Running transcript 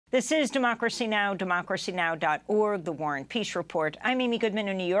This is Democracy Now!, democracynow.org, The War and Peace Report. I'm Amy Goodman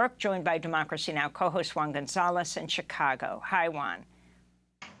in New York, joined by Democracy Now! Co-host Juan Gonzalez in Chicago. Hi, Juan.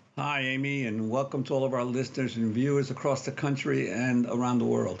 Hi, Amy, and welcome to all of our listeners and viewers across the country and around the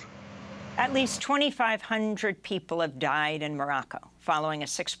world. At least 2,500 people have died in Morocco following a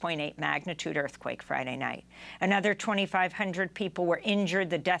 6.8 magnitude earthquake Friday night. Another 2,500 people were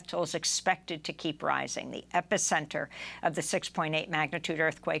injured. The death toll is expected to keep rising. The epicenter of the 6.8 magnitude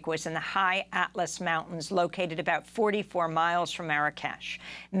earthquake was in the high Atlas Mountains, located about 44 miles from Marrakech.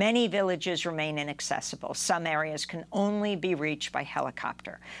 Many villages remain inaccessible. Some areas can only be reached by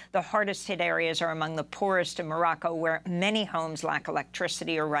helicopter. The hardest hit areas are among the poorest in Morocco, where many homes lack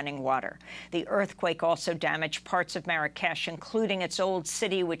electricity or running water. The earthquake also damaged parts of Marrakech, including its old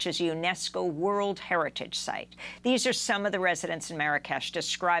city, which is a UNESCO World Heritage Site. These are some of the residents in Marrakech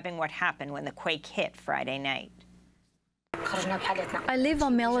describing what happened when the quake hit Friday night. I live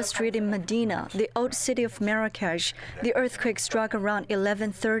on Mela Street in Medina, the old city of Marrakech. The earthquake struck around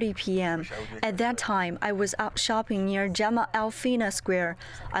 11:30 p.m. At that time, I was out shopping near Jama Al Fina Square.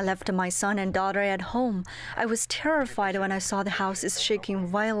 I left my son and daughter at home. I was terrified when I saw the houses shaking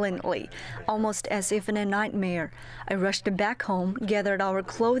violently, almost as if in a nightmare. I rushed back home, gathered our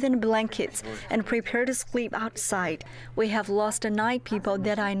clothes and blankets, and prepared to sleep outside. We have lost 9 people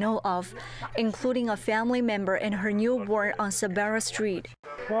that I know of, including a family member and her newborn on Sabara Street.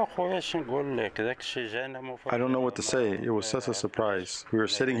 I don't know what to say. It was such a surprise. We were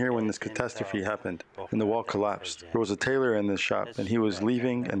sitting here when this catastrophe happened, and the wall collapsed. There was a tailor in this shop, and he was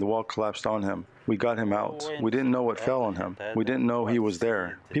leaving, and the wall collapsed on him. We got him out. We didn't know what fell on him. We didn't know he was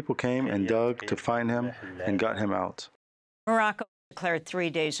there. People came and dug to find him and got him out. Morocco declared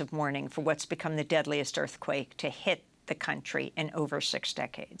 3 days of mourning for what's become the deadliest earthquake to hit the country in over 6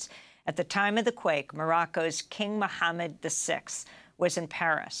 decades. At the time of the quake, Morocco's King Mohammed VI was in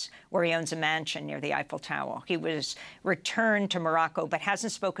Paris, where he owns a mansion near the Eiffel Tower. He was returned to Morocco, but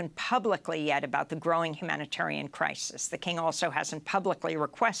hasn't spoken publicly yet about the growing humanitarian crisis. The king also hasn't publicly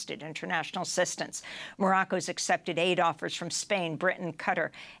requested international assistance. Morocco's accepted aid offers from Spain, Britain,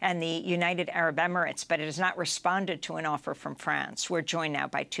 Qatar, and the United Arab Emirates, but it has not responded to an offer from France. We're joined now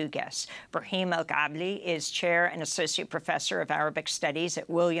by 2 guests. Brahim El Guabli is chair and associate professor of Arabic Studies at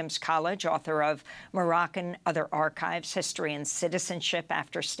Williams College, author of Moroccan Other Archives, History and Citizenship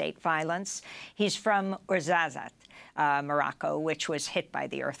After State Violence. He's from Ouarzazate, Morocco, which was hit by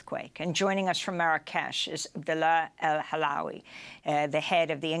the earthquake. And joining us from Marrakech is Abdellah El Haloui, the head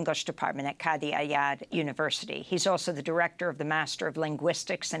of the English department at Cadi Ayyad University. He's also the director of the Master of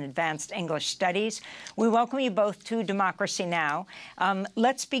Linguistics and Advanced English Studies. We welcome you both to Democracy Now!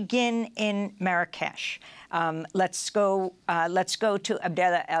 Let's begin in Marrakech. Let's go to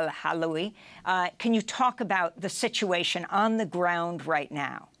Abdellah El Haloui. Can you talk about the situation on the ground right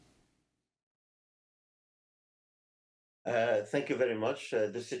now? Thank you very much.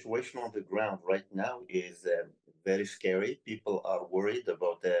 The situation on the ground right now is very scary. People are worried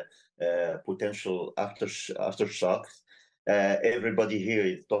about the potential aftershocks. Everybody here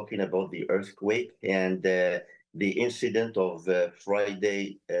is talking about the earthquake and the incident of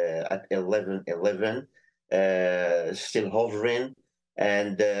Friday at 11:11. Still hovering,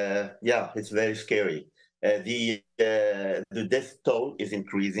 and yeah, it's very scary. The death toll is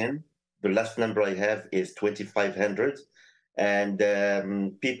increasing. The last number I have is 2,500, and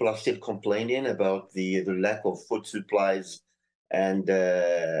people are still complaining about the lack of food supplies, and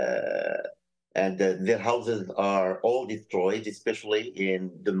their houses are all destroyed, especially in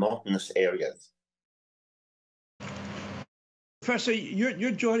the mountainous areas. Professor,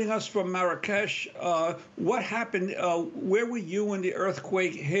 you're joining us from Marrakech. What happened? Where were you when the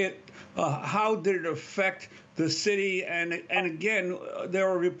earthquake hit? How did it affect the city? And again, there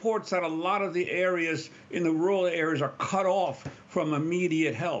are reports that a lot of the areas in the rural areas are cut off from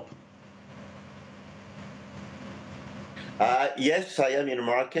immediate help. Yes, I am in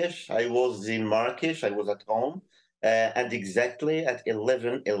Marrakech. I was in Marrakech. I was at home, and exactly at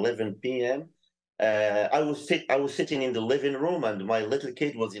 11 p.m. I was sitting in the living room, and my little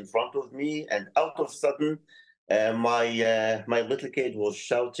kid was in front of me, and out of sudden, my little kid was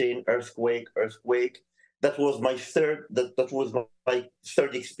shouting, "Earthquake, earthquake!" That was my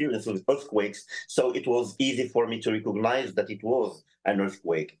third experience with earthquakes, so it was easy for me to recognize that it was an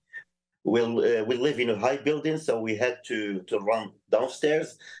earthquake. We live in a high building, so we had to run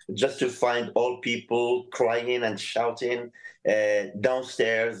downstairs just to find all people crying and shouting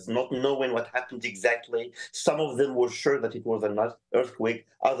downstairs, not knowing what happened exactly. Some of them were sure that it was an earthquake,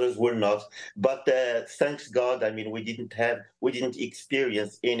 others were not. But thanks God, I mean, we didn't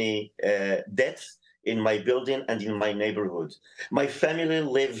experience any deaths in my building and in my neighborhood. My family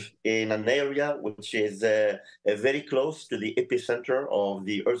live in an area which is very close to the epicenter of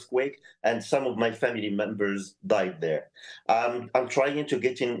the earthquake, and some of my family members died there. I'm trying to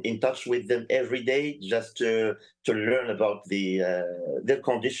get in touch with them every day just to learn about their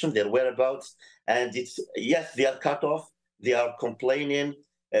condition, their whereabouts. And yes, they are cut off. They are complaining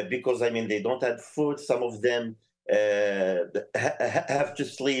because, I mean, they don't have food. Some of them have to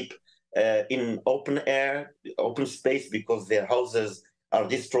sleep in open air, open space, because their houses are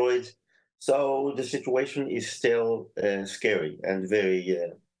destroyed. So the situation is still scary and very,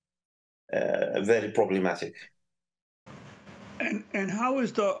 very problematic. And how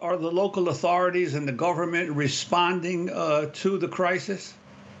are the local authorities and the government responding to the crisis?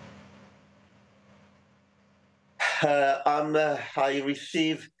 I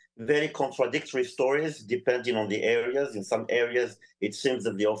receive very contradictory stories depending on the areas. In some areas, it seems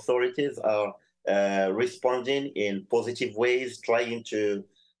that the authorities are responding in positive ways, trying to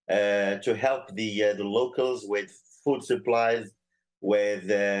help the locals with food supplies, with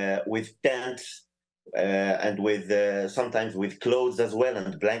tents, and with sometimes with clothes as well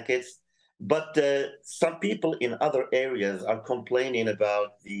and blankets. But some people in other areas are complaining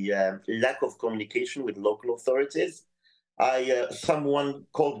about the lack of communication with local authorities. Someone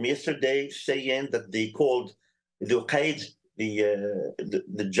called me yesterday saying that they called the Qaid,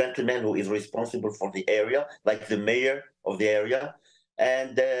 the gentleman who is responsible for the area, like the mayor of the area,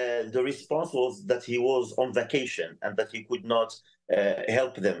 and the response was that he was on vacation and that he could not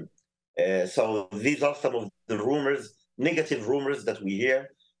help them. So these are some of the rumors, negative rumors that we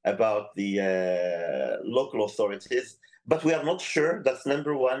hear about the local authorities, but we are not sure. That's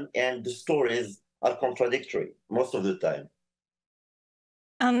number one, and the stories are contradictory most of the time.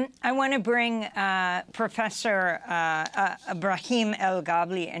 I want to bring Professor Brahim El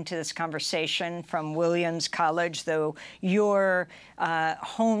Guabli into this conversation from Williams College, though your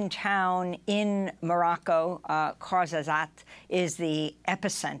hometown in Morocco, Ouarzazate, is the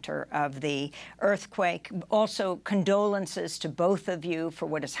epicenter of the earthquake. Also, condolences to both of you for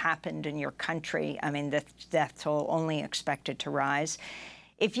what has happened in your country. I mean, the death toll only expected to rise.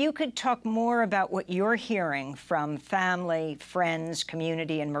 If you could talk more about what you're hearing from family, friends,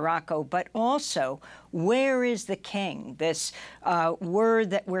 community in Morocco, but also, where is the king? This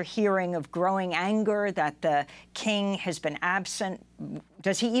word that we're hearing of growing anger that the king has been absent.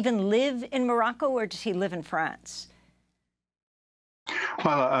 Does he even live in Morocco, or does he live in France?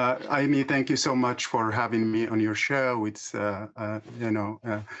 Well, Amy, thank you so much for having me on your show. It's, these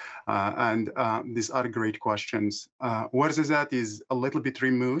are great questions. Ouarzazate is a little bit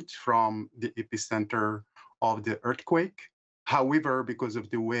removed from the epicenter of the earthquake. However, because of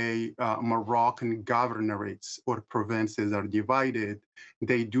the way Moroccan governorates or provinces are divided,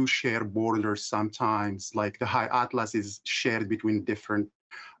 they do share borders sometimes, like the High Atlas is shared between different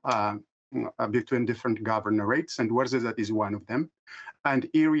governorates, and Ouarzazate is one of them. And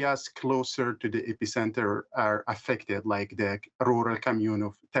areas closer to the epicenter are affected, like the rural commune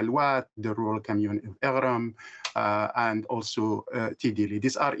of Talwat, the rural commune of Eghram, and also Tidili.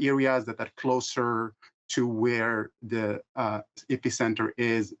 These are areas that are closer to where the epicenter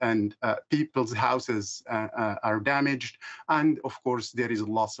is, and people's houses are damaged. And of course, there is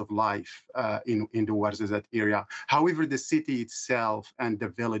loss of life in the Ouarzazate area. However, the city itself and the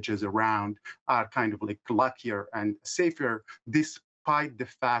villages around are kind of like luckier and safer, despite the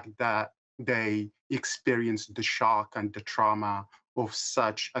fact that they experienced the shock and the trauma of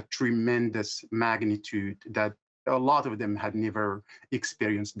such a tremendous magnitude that a lot of them had never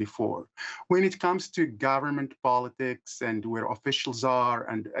experienced before. When it comes to government politics and where officials are,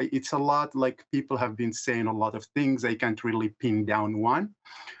 and it's a lot, like people have been saying a lot of things, I can't really pin down one.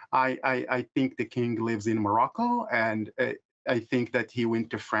 I think the king lives in Morocco, and I think that he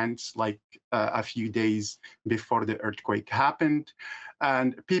went to France like a few days before the earthquake happened.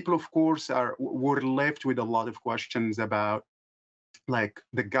 And people, of course, were left with a lot of questions about like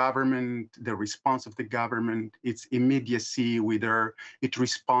the government, the response of the government, its immediacy, whether it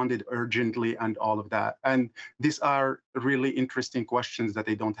responded urgently and all of that. And these are really interesting questions that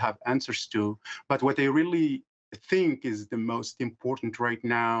I don't have answers to. But what I really think is the most important right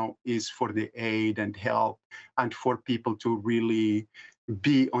now is for the aid and help and for people to really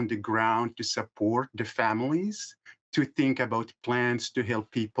be on the ground to support the families, to think about plans to help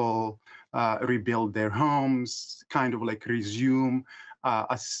people rebuild their homes, kind of like resume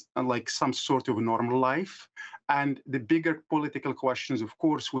like some sort of normal life. And the bigger political questions, of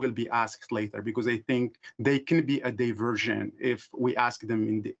course, will be asked later, because I think they can be a diversion if we ask them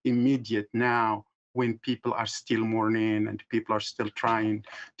in the immediate now when people are still mourning and people are still trying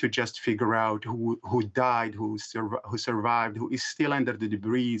to just figure out who died, who survived, who is still under the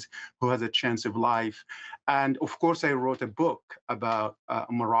debris, who has a chance of life. And of course, I wrote a book about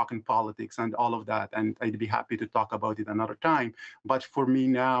Moroccan politics and all of that, and I'd be happy to talk about it another time. But for me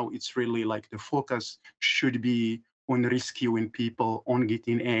now, it's really like the focus should be on rescuing people, on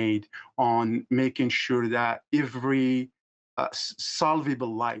getting aid, on making sure that every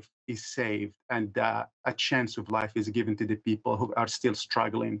solvable life is saved and a chance of life is given to the people who are still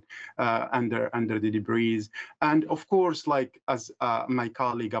struggling under the debris. And of course, like as my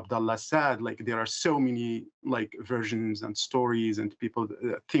colleague Abdallah said, like there are so many like versions and stories and people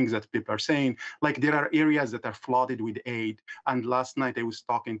things that people are saying. Like there are areas that are flooded with aid. And last night I was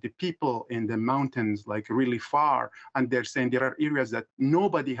talking to people in the mountains, like really far, and they're saying there are areas that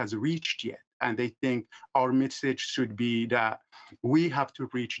nobody has reached yet. And I think our message should be that we have to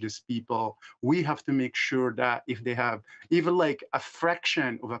reach these people. We have to make sure that if they have even like a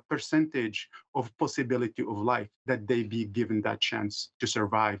fraction of a percentage of possibility of life, that they be given that chance to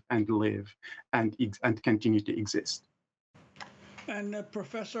survive and live and continue to exist. And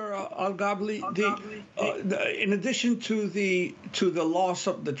Professor Al Guabli, in addition to the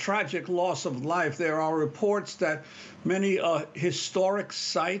tragic loss of life, there are reports that many historic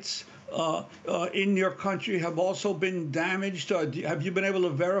sites in your country have also been damaged. Have you been able to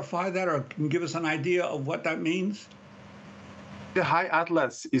verify that, or can you give us an idea of what that means? The High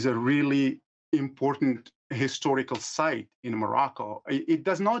Atlas is a really important historical site in Morocco. It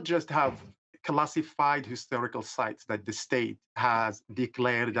does not just have classified historical sites that the state has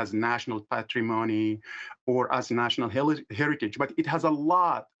declared as national patrimony or as national heritage, but it has a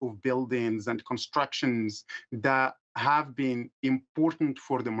lot of buildings and constructions that have been important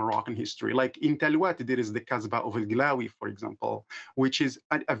for the Moroccan history. Like in Talwat, there is the Kasbah of El Haloui, for example, which is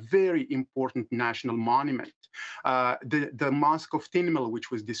a very important national monument. The Mosque of Tinmel,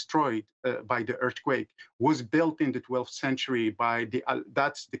 which was destroyed by the earthquake, was built in the 12th century by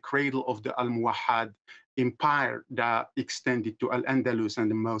that's the cradle of the Almohad empire that extended to Al-Andalus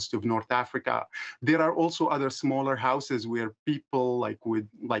and most of North Africa. There are also other smaller houses where people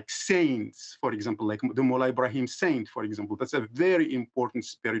like saints, for example, like the Mullah Ibrahim Saint, for example. That's a very important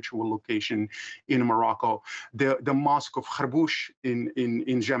spiritual location in Morocco. The Mosque of Kharbouch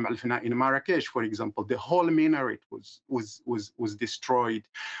in Jam al-Fana in Marrakech, for example, the whole minaret was destroyed.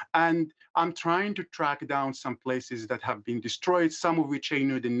 And I'm trying to track down some places that have been destroyed, some of which I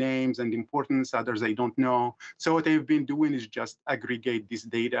know the names and importance, others I don't know. So what I've been doing is just aggregate this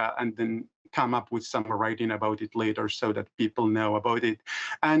data and then come up with some writing about it later so that people know about it.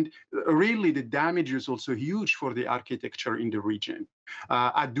 And really the damage is also huge for the architecture in the region.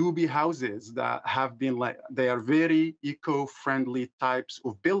 Adobe houses that have been they are very eco-friendly types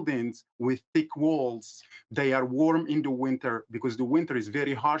of buildings with thick walls. They are warm in the winter because the winter is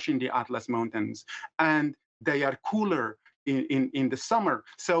very harsh in the Atlas Mountains, and they are cooler in the summer.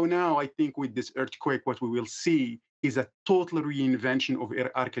 So now I think with this earthquake, what we will see is a total reinvention of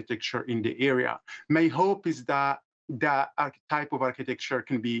architecture in the area. My hope is that that type of architecture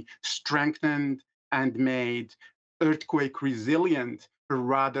can be strengthened and made earthquake resilient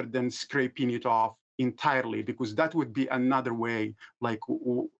rather than scraping it off entirely, because that would be another way like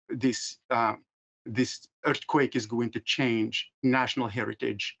this earthquake is going to change national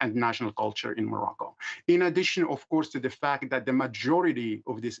heritage and national culture in Morocco. In addition, of course, to the fact that the majority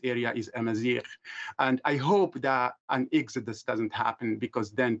of this area is Amazigh. And I hope that an exodus doesn't happen,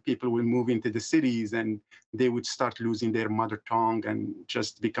 because then people will move into the cities and they would start losing their mother tongue and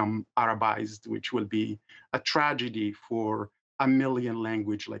just become Arabized, which will be a tragedy for a million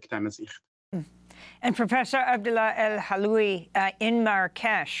language like Amazigh. And Professor Abdellah El Haloui, in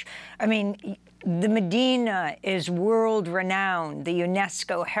Marrakech, I mean, the Medina is world-renowned, the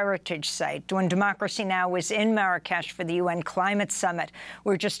UNESCO Heritage Site. When Democracy Now! Was in Marrakech for the UN Climate Summit,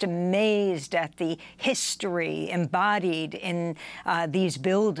 we're just amazed at the history embodied in these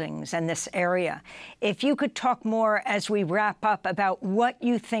buildings and this area. If you could talk more as we wrap up about what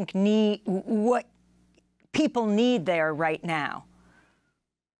you think what people need there right now.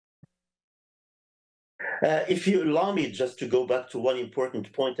 If you allow me just to go back to one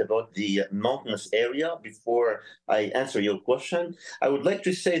important point about the mountainous area before I answer your question, I would like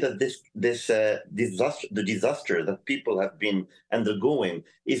to say that the disaster that people have been undergoing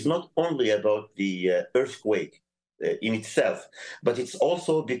is not only about the earthquake in itself, but it's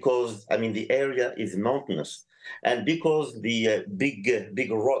also because, I mean, the area is mountainous, and because the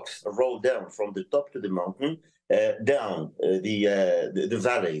big rocks roll down from the top to the mountain, down the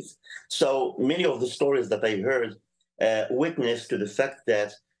valleys. So many of the stories that I heard witness to the fact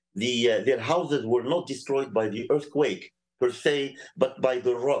that their houses were not destroyed by the earthquake per se, but by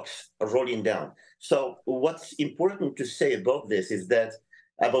the rocks rolling down. So what's important to say about this is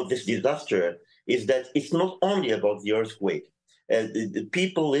about this disaster, is that it's not only about the earthquake. The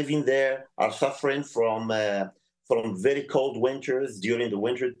people living there are suffering from very cold winters during the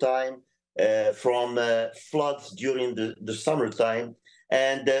winter time, from floods during the summertime.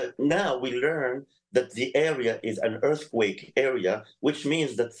 And now we learn that the area is an earthquake area, which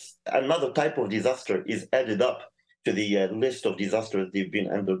means that another type of disaster is added up to the list of disasters they've been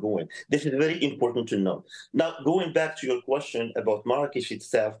undergoing. This is very important to know. Now, going back to your question about Marrakech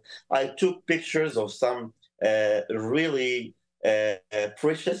itself, I took pictures of some really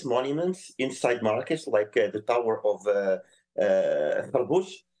precious monuments inside Marrakech, like the Tower of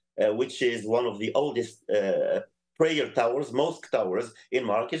Khargouch, which is one of the oldest prayer towers, mosque towers in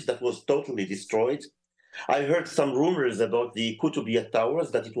Marrakech, that was totally destroyed. I heard some rumors about the Koutoubia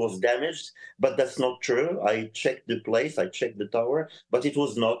towers, that it was damaged, but that's not true. I checked the place, I checked the tower, but it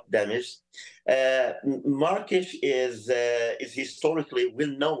was not damaged. Marrakech is historically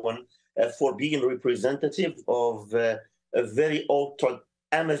well known for being representative of a very old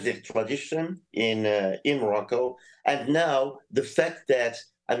Amazigh tradition in Morocco. And now the fact that,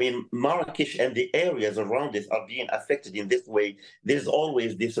 I mean, Marrakech and the areas around it are being affected in this way, there's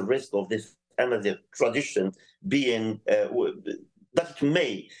always this risk of this Amazigh tradition being, that it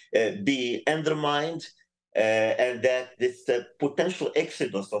may be undermined, and that this potential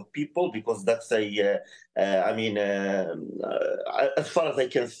exodus of people, because that's I mean, as far as I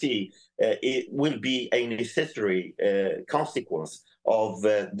can see, it will be a necessary consequence of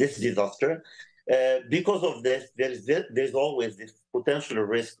this disaster. Because of this, there's always this potential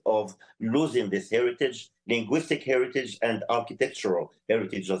risk of losing this heritage, linguistic heritage, and architectural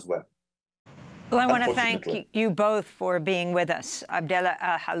heritage as well. Well, I want to thank you both for being with us. Abdellah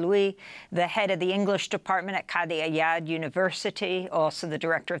El Haloui, the head of the English department at Cadi Ayyad University, also the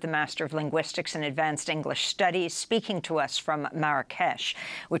director of the Master of Linguistics and Advanced English Studies, speaking to us from Marrakech,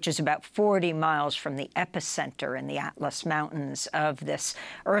 which is about 40 miles from the epicenter in the Atlas Mountains of this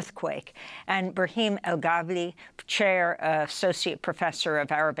earthquake. And Brahim El Guabli, chair, associate professor of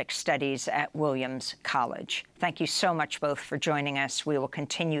Arabic Studies at Williams College. Thank you so much both for joining us. We will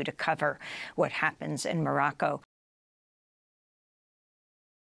continue to cover what happens in Morocco.